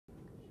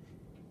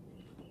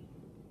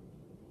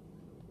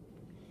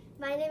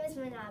My name is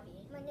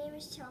Manabi. My name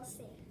is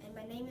Chelsea. And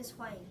my name is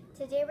Huang.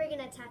 Today we're going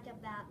to talk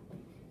about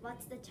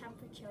what's the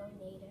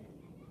temperaturometer.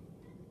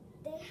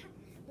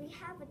 We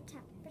have a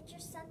temperature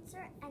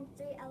sensor and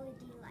 3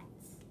 LED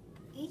lights.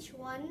 Each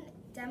one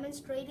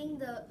demonstrating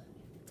the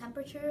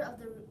temperature of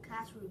the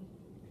classroom.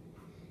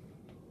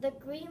 The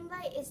green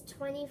light is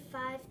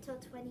 25 to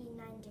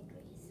 29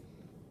 degrees.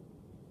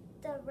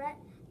 The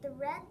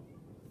red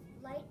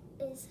light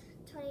is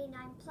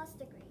 29 plus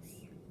degrees.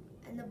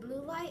 And the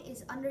blue light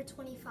is under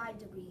 25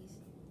 degrees.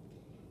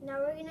 Now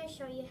we're going to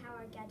show you how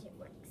our gadget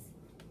works.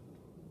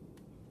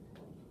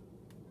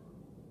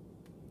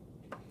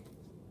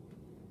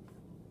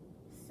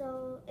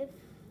 So if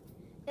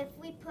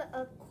we put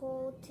a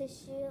cold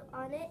tissue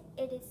on it,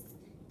 it is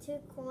too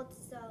cold,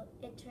 so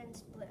it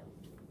turns blue.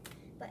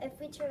 But if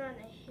we turn on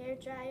a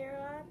hairdryer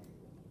on,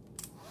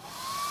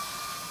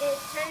 it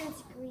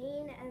turns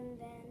green, and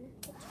then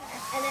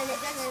it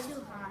turns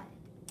too hot.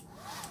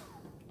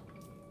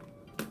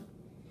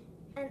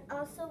 And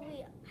also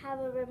we have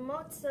a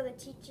remote so the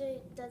teacher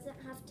doesn't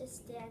have to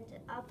stand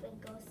up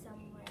and go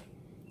somewhere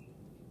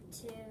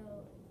to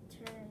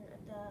turn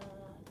the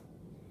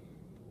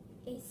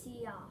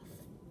AC off.